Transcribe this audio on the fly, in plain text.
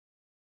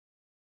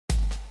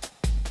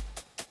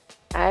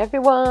Hi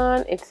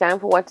everyone, it's time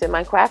for what's in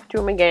my craft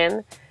room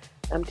again.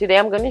 Today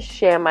I'm going to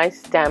share my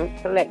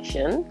stamp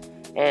collection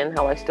and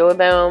how I store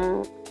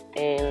them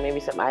and maybe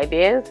some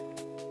ideas.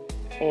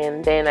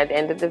 And then at the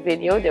end of the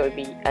video there will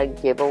be a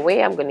giveaway.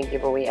 I'm going to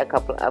give away a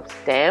couple of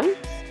stamps.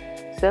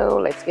 So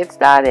let's get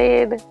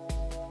started.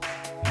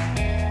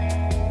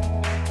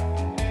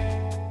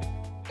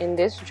 In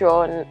this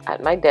drawer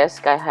at my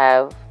desk I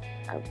have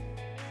a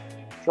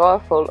drawer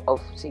full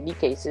of CD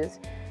cases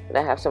that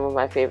I have some of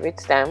my favorite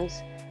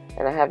stamps.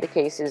 And I have the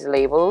cases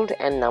labeled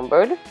and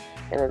numbered,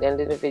 and at the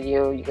end of the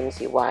video you can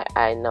see why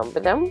I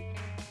number them.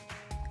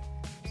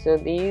 So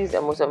these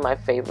are most of my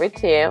favorites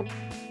here.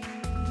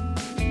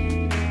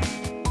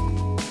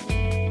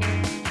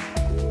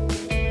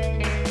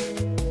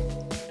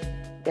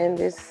 Then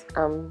this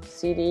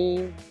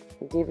CD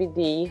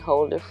DVD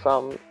holder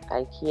from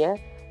IKEA.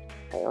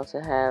 I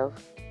also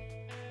have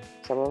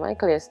some of my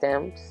clear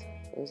stamps.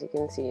 As you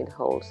can see, it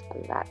holds a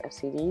lot of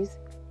CDs.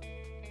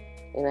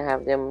 And I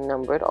have them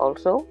numbered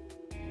also.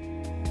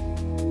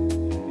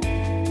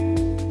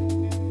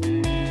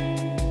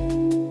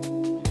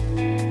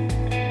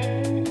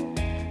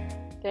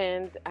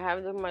 And I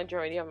have the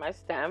majority of my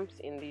stamps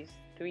in these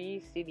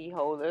 3 CD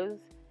holders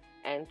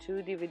and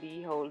 2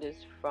 DVD holders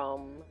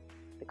from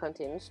the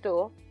Container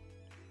Store,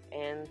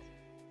 and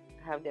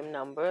I have them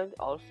numbered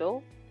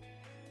also.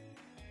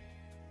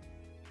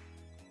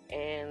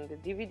 And the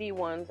DVD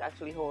ones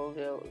actually hold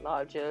the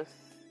largest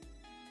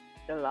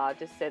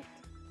set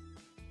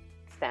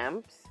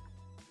stamps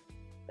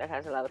that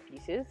has a lot of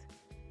pieces,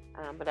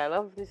 but I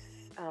love this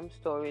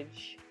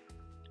storage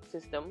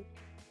system.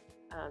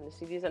 The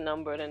CDs are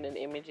numbered and then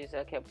the images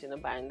are kept in a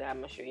binder. I'm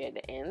going to show you at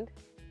the end.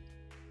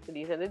 So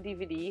these are the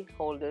DVD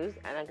holders,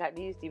 and I got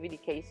these DVD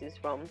cases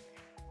from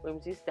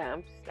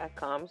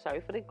whimsystamps.com.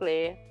 Sorry for the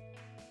glare.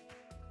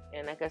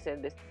 And like I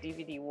said, the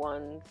DVD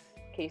ones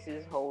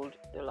cases hold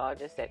the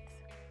larger sets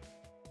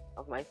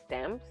of my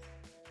stamps.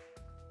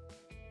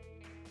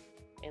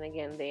 And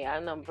again, they are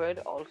numbered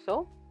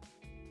also.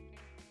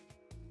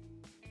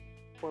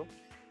 Whoops.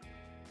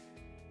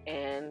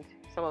 And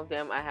some of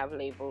them I have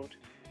labeled.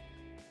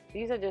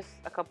 These are just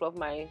a couple of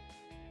my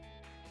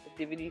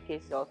DVD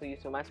cases also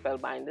used for my spell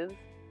binders,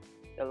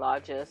 the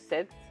larger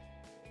sets,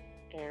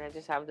 and I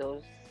just have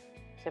those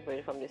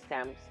separated from the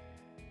stamps.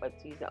 But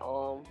these are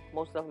all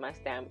most of my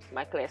stamps,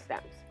 my clear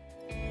stamps.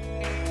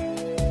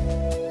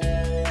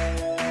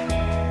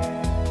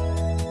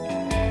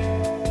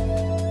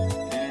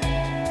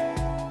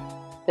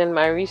 Then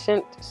my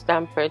recent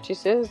stamp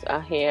purchases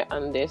are here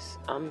on this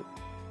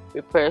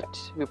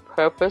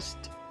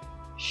repurposed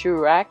shoe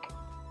rack,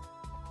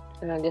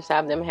 and I just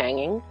have them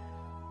hanging.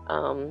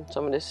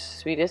 Some of the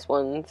sweetest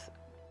ones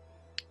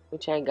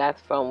which I got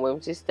from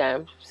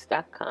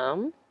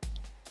whimsystamps.com,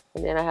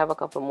 and then I have a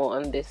couple more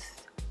on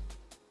this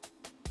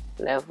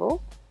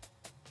level,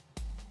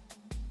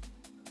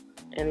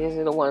 and these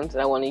are the ones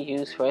that I want to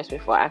use first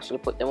before I actually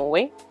put them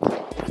away.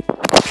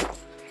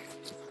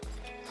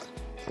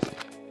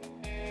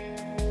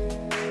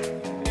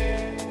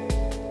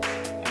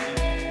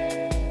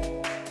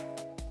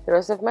 The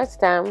rest of my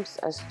stamps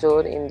are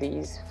stored in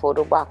these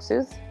photo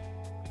boxes,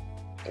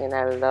 and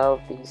I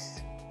love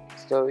these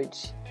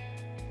storage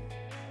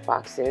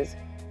boxes.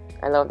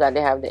 I love that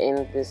they have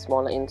the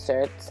smaller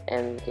inserts,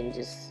 and you can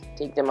just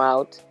take them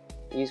out,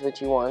 use what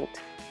you want,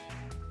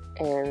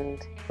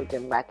 and put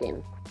them back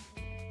in.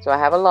 So I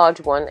have a large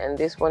one, and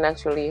this one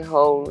actually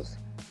holds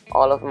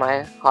all of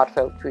my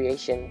heartfelt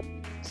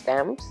creation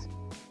stamps.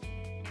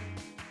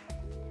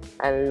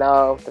 I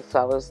love the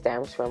flower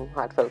stamps from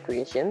Heartfelt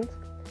Creations.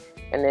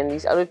 And then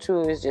these other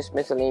 2 is just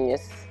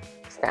miscellaneous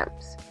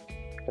stamps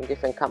from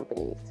different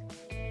companies.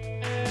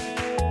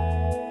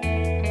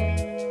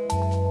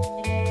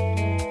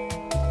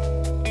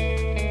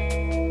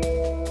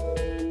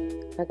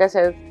 Like I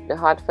said, the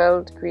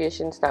Heartfelt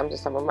Creation stamps are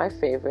some of my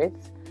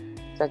favorites.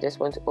 So I just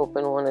want to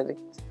open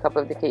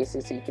couple of the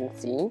cases so you can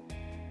see.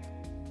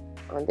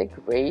 Aren't they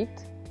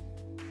great?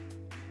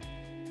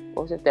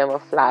 Most of them are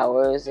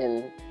flowers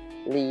and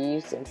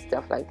leaves and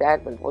stuff like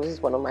that, but this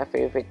is one of my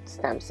favorite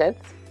stamp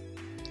sets.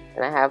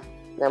 And I have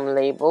them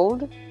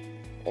labeled,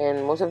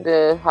 and most of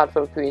the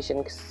Heartfelt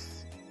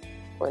Creations,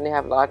 when they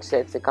have large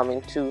sets, they come in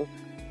two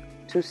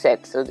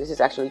sets. So this is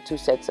actually 2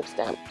 sets of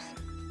stamps,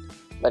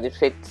 but it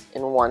fits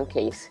in one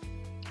case,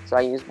 so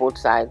I use both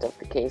sides of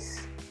the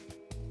case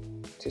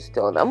to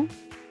store them.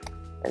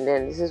 And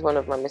then this is one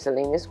of my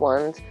miscellaneous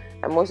ones,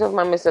 and most of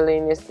my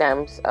miscellaneous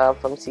stamps are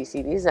from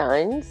CC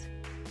Designs.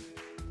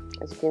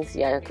 As you can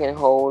see, I can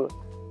hold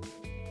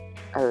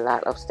a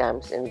lot of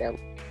stamps in them.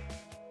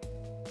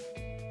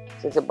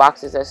 Since the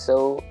boxes are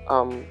so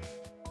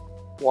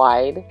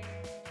wide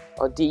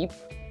or deep,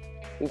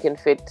 you can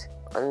fit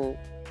on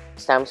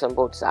stamps on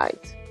both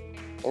sides.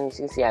 And you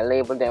can see I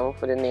labeled them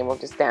for the name of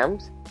the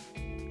stamps.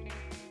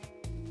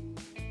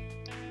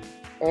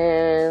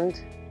 And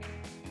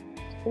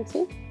you can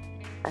see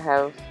I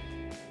have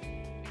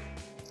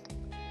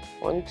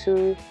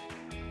 2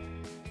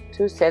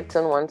 sets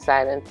on one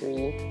side and 3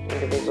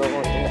 individual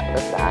ones on the other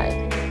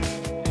side.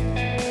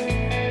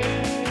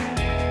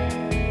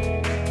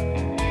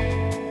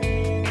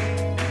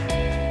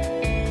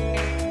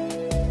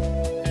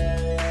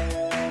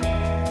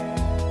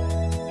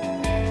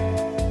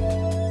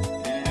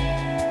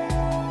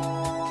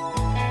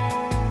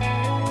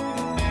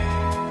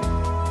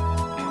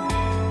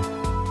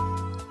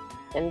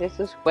 this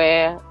is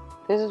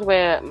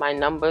where my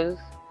numbers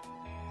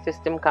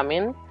system come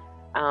in.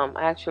 I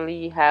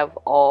actually have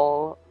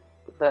all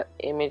the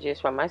images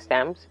from my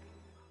stamps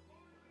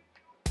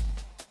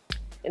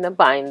in a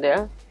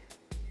binder,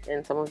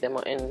 and some of them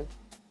are in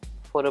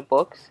photo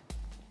books,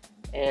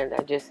 and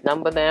I just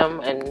number them,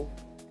 and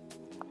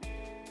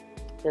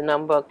the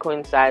number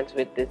coincides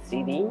with the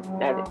CD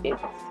that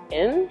it's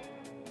in.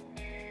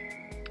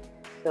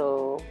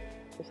 So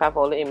just have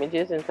all the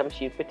images and some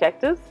sheet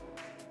protectors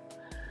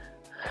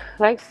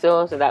like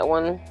so. So that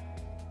one,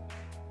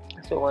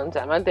 so one's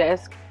at my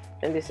desk,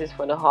 and this is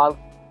for the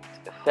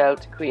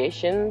Heartfelt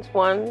Creations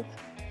ones.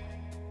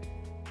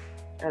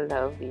 I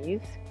love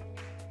these.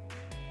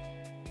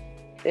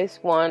 This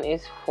one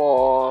is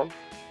for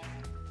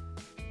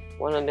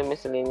one of the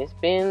miscellaneous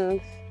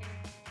bins,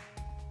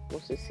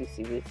 mostly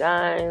CC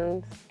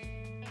Designs,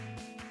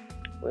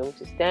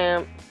 Whimsy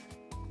Stamps.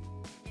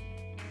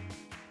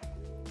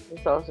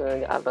 It's also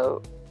in the other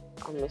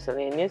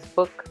miscellaneous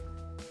book.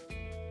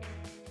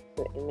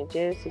 The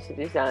images, CC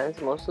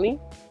Designs mostly.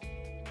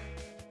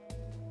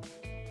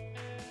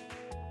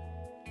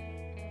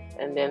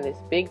 And then this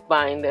big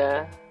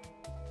binder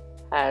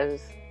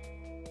has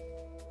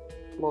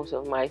most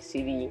of my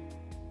CD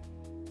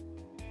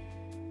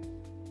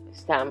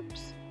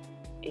stamps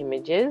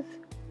images.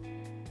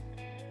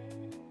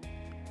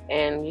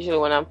 And usually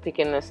when I'm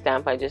picking a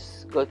stamp, I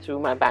just go through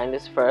my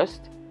binders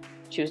first,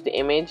 choose the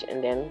image,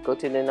 and then go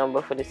to the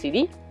number for the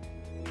CD.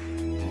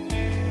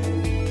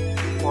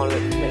 I'll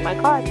make my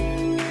card.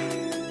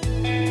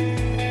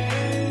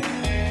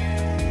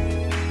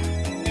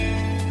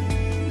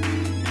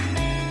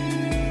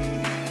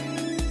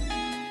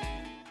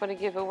 For the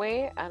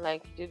giveaway, I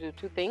like to do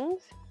two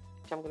things,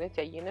 which I'm going to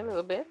tell you in a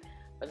little bit.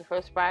 But the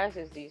first prize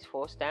is these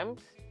 4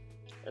 stamps.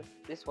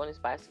 This one is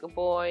Bicycle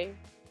Boy,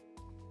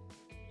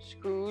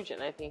 Scrooge,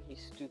 and I think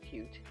he's too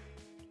cute.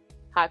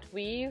 Hot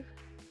Weave,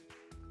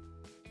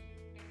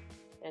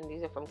 and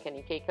these are from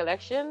Kenny K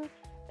Collection.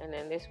 And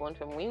then this one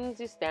from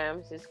Whimsy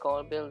Stamps is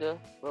called Builder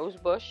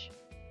Rosebush.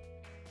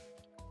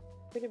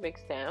 Pretty big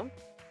stamp.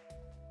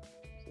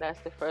 So that's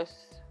the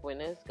first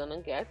winner's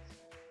gonna get.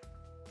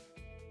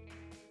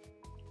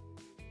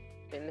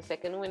 Then the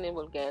second winner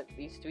will get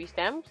these 3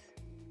 stamps.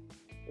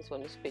 This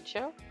one is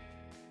Picture,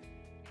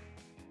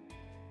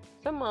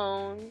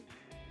 Simone,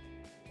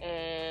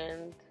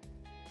 and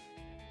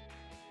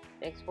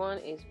next one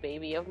is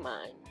Baby of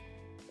Mine.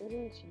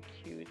 Isn't she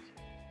cute?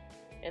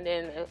 And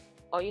then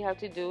all you have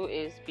to do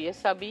is be a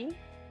subby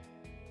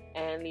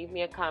and leave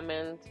me a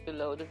comment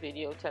below the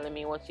video telling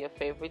me what's your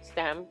favorite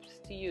stamps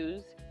to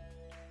use.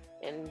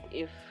 And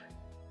if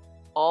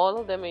all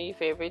of them are your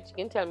favorites, you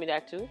can tell me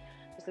that too.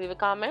 Just leave a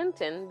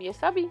comment and be a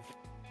subby.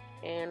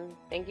 And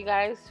thank you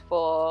guys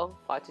for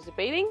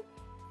participating,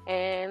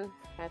 and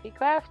happy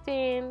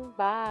crafting.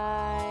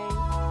 Bye.